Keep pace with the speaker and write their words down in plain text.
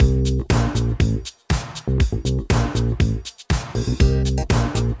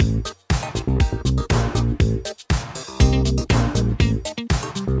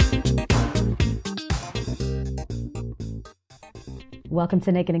Welcome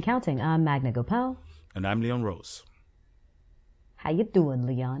to Naked Accounting. I'm Magna Gopal. And I'm Leon Rose. How you doing,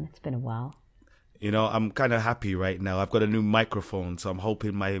 Leon? It's been a while. You know, I'm kind of happy right now. I've got a new microphone, so I'm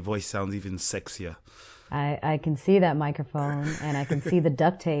hoping my voice sounds even sexier. I can see that microphone, and I can see the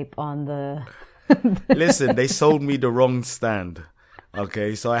duct tape on the... Listen, they sold me the wrong stand.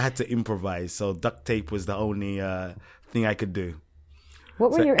 Okay, so I had to improvise. So duct tape was the only thing I could do. What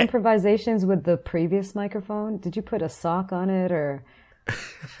were your improvisations with the previous microphone? Did you put a sock on it, or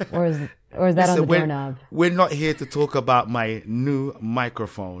is that Listen, on the doorknob? We're not here to talk about my new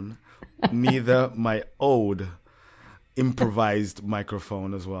microphone, neither my old improvised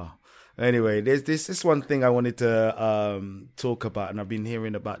microphone as well. Anyway, there's this one thing I wanted to talk about, and I've been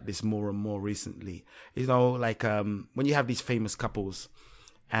hearing about this more and more recently. You know, like when you have these famous couples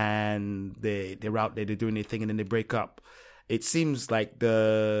and they're out there, they're doing their thing, and then they break up. It seems like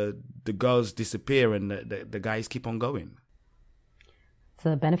the girls disappear and the guys keep on going. It's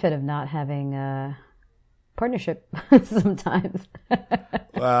the benefit of not having a partnership sometimes.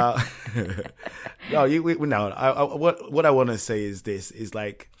 Well, no, what I want to say is this: is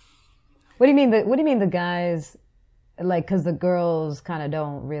like. What do you mean? What do you mean the guys, like, because the girls kind of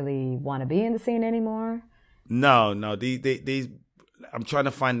don't really want to be in the scene anymore? No. These. I'm trying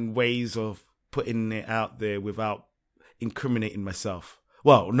to find ways of putting it out there without incriminating myself.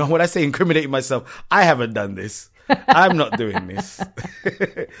 Well, no, when I say incriminating myself, I haven't done this. I'm not doing this.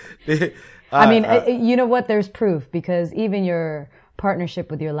 I mean, you know what? There's proof, because even your partnership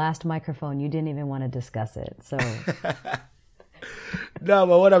with your last microphone, you didn't even want to discuss it. So. No,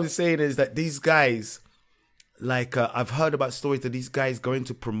 but what I'm saying is that these guys, like I've heard about stories of these guys going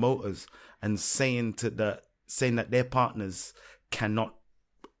to promoters and saying that their partners cannot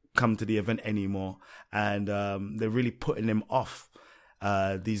come to the event anymore, and they're really putting them off.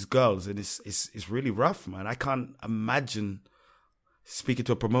 These girls, and it's really rough, man. I can't imagine speaking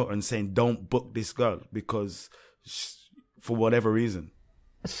to a promoter and saying don't book this girl because for whatever reason.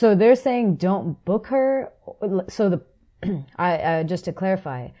 So they're saying don't book her. So I just to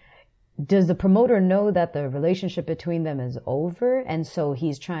clarify, does the promoter know that the relationship between them is over, and so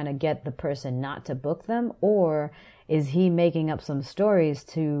he's trying to get the person not to book them, or is he making up some stories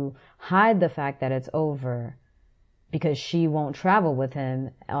to hide the fact that it's over because she won't travel with him,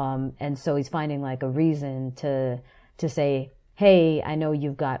 and so he's finding like a reason to say, hey, I know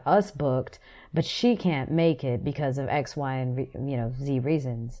you've got us booked, but she can't make it because of X, Y, and Z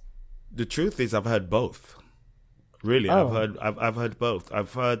reasons. The truth is, I've heard both. Really, Oh. I've heard both.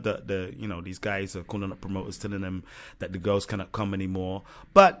 I've heard that these guys are calling up promoters, telling them that the girls cannot come anymore,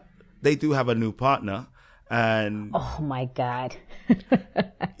 but they do have a new partner, and Oh my God.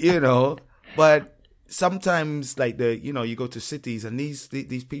 but sometimes like you go to cities and these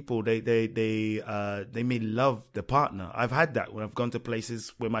people they may love the partner. I've had that when I've gone to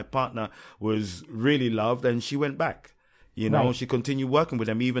places where my partner was really loved and she went back. Right. She continued working with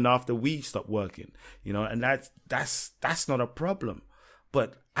them even after we stopped working, and that's not a problem.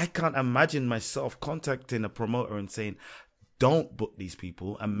 But I can't imagine myself contacting a promoter and saying, don't book these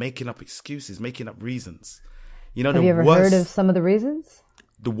people, and making up excuses, making up reasons. Have you ever heard of some of the reasons?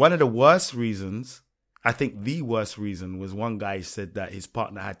 One of the worst reasons, I think the worst reason, was one guy said that his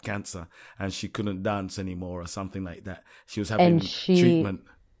partner had cancer and she couldn't dance anymore or something like that. She was having treatment.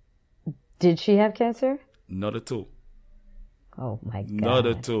 Did she have cancer? Not at all. Oh my God. Not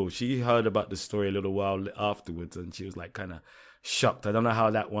at all. She heard about the story a little while afterwards and she was like kind of shocked. I don't know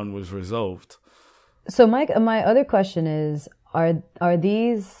how that one was resolved. So Mike, my other question is, are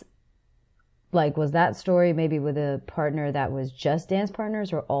these, like, was that story maybe with a partner that was just dance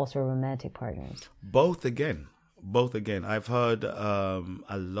partners or also romantic partners? Both again. I've heard a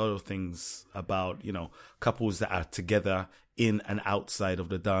lot of things about, couples that are together in and outside of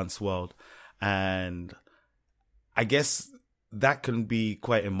the dance world. And I guess that can be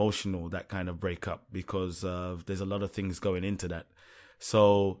quite emotional, that kind of breakup, because there's a lot of things going into that.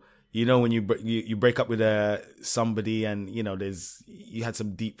 So, when you break up with somebody and, you had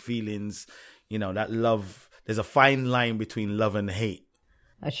some deep feelings, that love, there's a fine line between love and hate.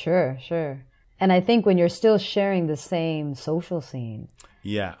 Sure. And I think when you're still sharing the same social scene,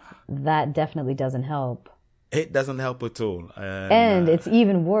 yeah, that definitely doesn't help. It doesn't help at all. And it's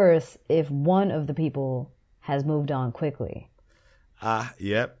even worse if one of the people has moved on quickly.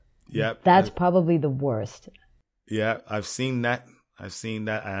 Yep. That's probably the worst. Yeah, I've seen that.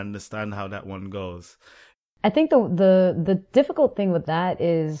 I understand how that one goes. I think the difficult thing with that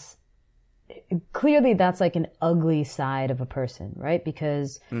is clearly that's like an ugly side of a person, right?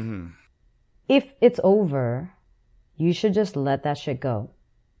 Because if it's over, you should just let that shit go.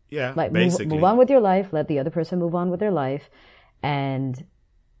 Yeah, like basically. move on with your life. Let the other person move on with their life. and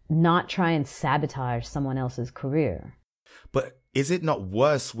not try and sabotage someone else's career. But is it not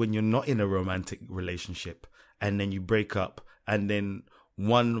worse when you're not in a romantic relationship and then you break up and then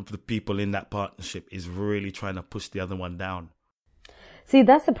one of the people in that partnership is really trying to push the other one down? See,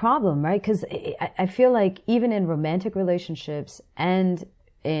 that's the problem, right? Because I feel like even in romantic relationships and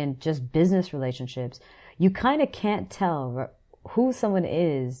in just business relationships, you kind of can't tell who someone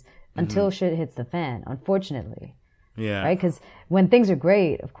is until shit hits the fan, unfortunately. Yeah. Right? Because when things are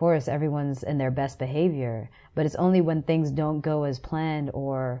great, of course, everyone's in their best behavior. But it's only when things don't go as planned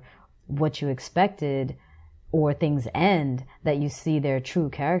or what you expected or things end that you see their true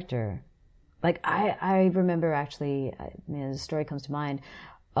character. Like, I remember actually, the story comes to mind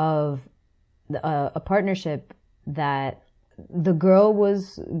of a partnership that the girl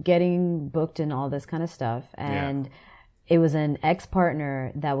was getting booked and all this kind of stuff. And it was an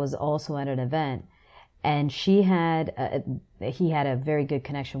ex-partner that was also at an event. And he had a very good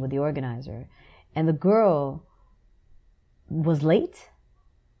connection with the organizer. And the girl was late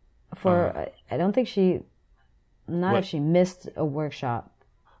for, I don't think if she missed a workshop.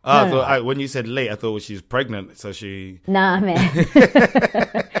 Oh, No. when you said late, I thought she was pregnant, so she... Nah, man.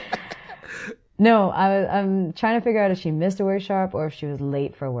 No, I'm trying to figure out if she missed a workshop or if she was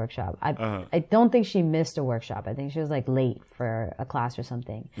late for a workshop. I don't think she missed a workshop. I think she was like late for a class or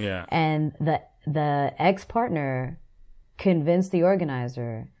something. Yeah. And the ex-partner convinced the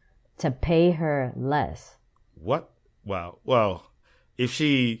organizer to pay her less. What? Wow. Well, if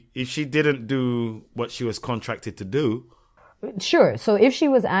she didn't do what she was contracted to do... Sure. So if she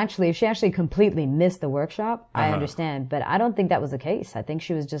actually completely missed the workshop, I understand. But I don't think that was the case. I think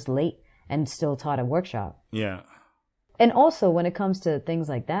she was just late and still taught a workshop. Yeah. And also, when it comes to things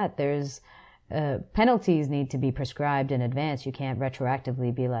like that, there's penalties need to be prescribed in advance. You can't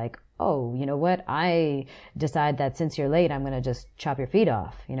retroactively be like, oh, you know what? I decide that since you're late, I'm going to just chop your feet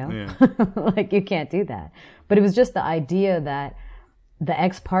off, you know? Yeah. Like, you can't do that. But it was just the idea that the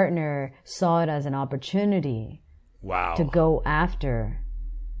ex-partner saw it as an opportunity Wow. to go after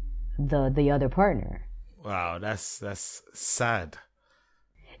the other partner. Wow, that's sad.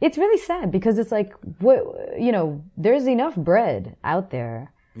 It's really sad because it's like, there's enough bread out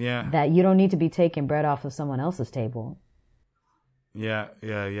there that you don't need to be taking bread off of someone else's table. Yeah,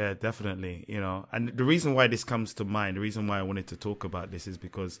 definitely. And the reason why this comes to mind, the reason why I wanted to talk about this is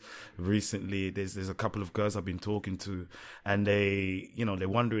because recently there's a couple of girls I've been talking to, and they're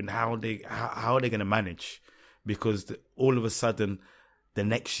wondering how are they going to manage, because all of a sudden the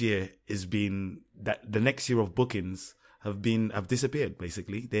next year the next year of bookings have disappeared.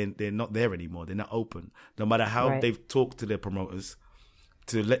 Basically, they're not there anymore. They're not open. No matter how they've talked to their promoters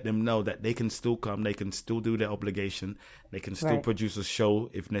to let them know that they can still come, they can still do their obligation, they can still produce a show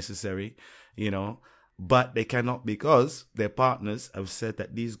if necessary, but they cannot, because their partners have said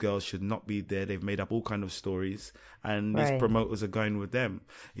that these girls should not be there. They've made up all kind of stories, and these promoters are going with them,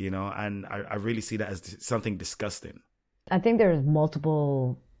 and I really see that as something disgusting. I think there's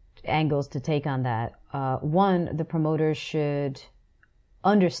multiple angles to take on that. One, the promoters should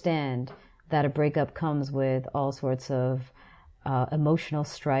understand that a breakup comes with all sorts of emotional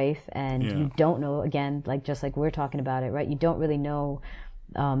strife, and you don't know, again, just like we're talking about it, right? You don't really know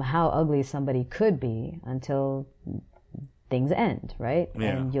how ugly somebody could be until things end, right?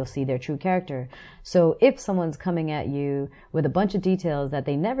 Yeah. And you'll see their true character. So if someone's coming at you with a bunch of details that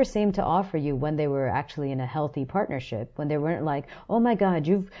they never seemed to offer you when they were actually in a healthy partnership, when they weren't like, oh my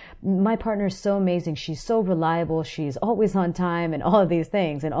God, my partner is so amazing, she's so reliable, she's always on time, and all of these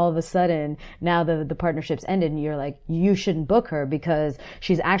things, and all of a sudden now the partnership's ended, and you're like, you shouldn't book her because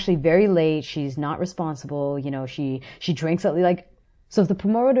she's actually very late, she's not responsible, she drinks like. So if the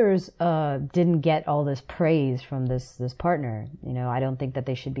promoters didn't get all this praise from this partner, I don't think that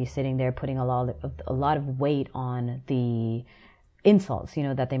they should be sitting there putting a lot of weight on the insults,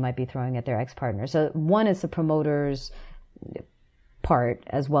 that they might be throwing at their ex-partner. So one is the promoters' part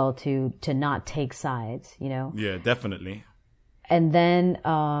as well to not take sides, Yeah, definitely. And then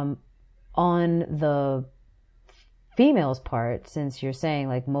on the female's part, since you're saying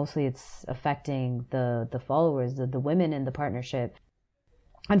like mostly it's affecting the followers, the women in the partnership.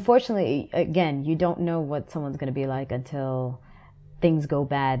 Unfortunately, again, you don't know what someone's going to be like until things go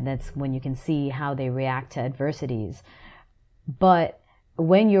bad. That's when you can see how they react to adversities. But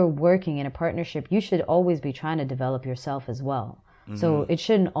when you're working in a partnership, you should always be trying to develop yourself as well. Mm-hmm. So it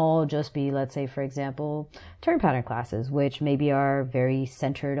shouldn't all just be, let's say, for example, turn pattern classes, which maybe are very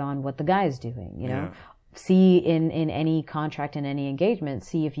centered on what the guy is doing, See in any contract, in any engagement,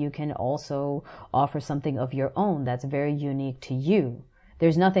 see if you can also offer something of your own that's very unique to you,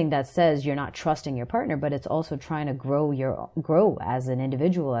 there's nothing that says you're not trusting your partner, but it's also trying to grow as an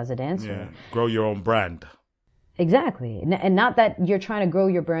individual, as a dancer. Yeah. Grow your own brand. Exactly. And not that you're trying to grow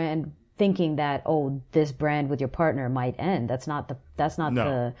your brand thinking that, oh, this brand with your partner might end. That's not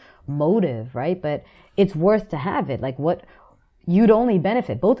the motive, right? But it's worth to have it. Like, what you'd only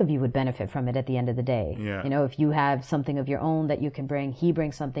benefit, both of you would benefit from it at the end of the day. Yeah. You know, if you have something of your own that you can bring, he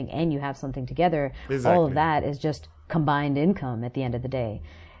brings something, and you have something together, Exactly. all of that is just combined income at the end of the day.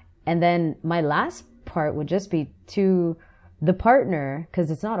 And then my last part would just be to the partner,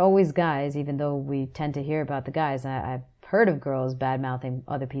 because it's not always guys, even though we tend to hear about the guys. I've heard of girls bad-mouthing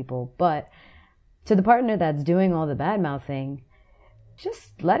other people, but to the partner that's doing all the bad-mouthing,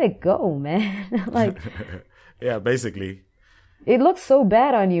 just let it go, man. Like, yeah, basically. It looks so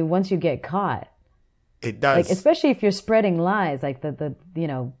bad on you once you get caught. It does. Like, especially if you're spreading lies, like the you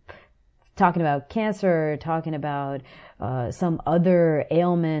know, talking about cancer, talking about some other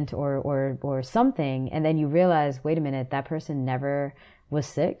ailment or something, and then you realize, wait a minute, that person never was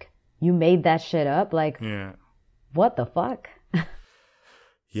sick. You made that shit up. Like, yeah. What the fuck?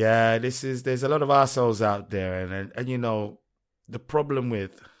 Yeah, there's a lot of arseholes out there, and you know, the problem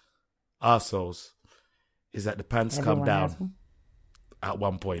with arseholes is that the pants come down at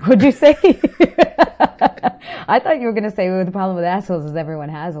one point. What'd you say? I thought you were going to say, well, the problem with assholes is everyone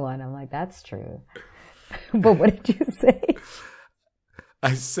has one. I'm like, that's true. But what did you say?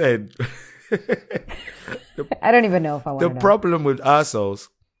 I said... I don't even know if I want to know. The problem with arseholes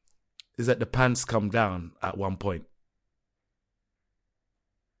is that the pants come down at one point.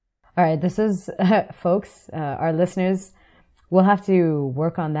 All right, this is, folks, our listeners, we'll have to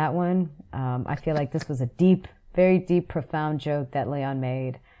work on that one. I feel like this was a deep, very deep, profound joke that Leon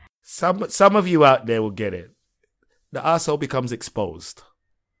made. Some of you out there will get it. The arsehole becomes exposed.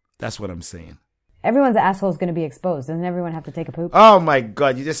 That's what I'm saying. Everyone's asshole is going to be exposed. Doesn't everyone have to take a poop? Oh my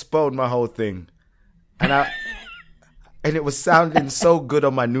God, you just spoiled my whole thing. And it was sounding so good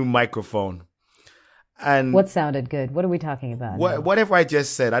on my new microphone. And what sounded good? What are we talking about? Whatever I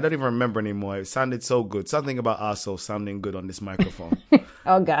just said, I don't even remember anymore. It sounded so good. Something about arsehole sounding good on this microphone.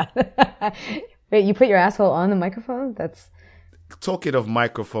 Oh God. Wait, you put your asshole on the microphone? That's... Talking of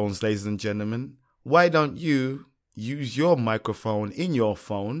microphones, ladies and gentlemen, why don't you use your microphone in your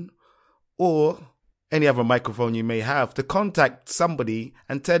phone or any other microphone you may have to contact somebody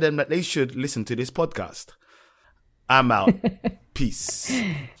and tell them that they should listen to this podcast? I'm out. Peace.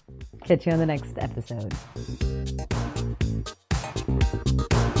 Catch you on the next episode.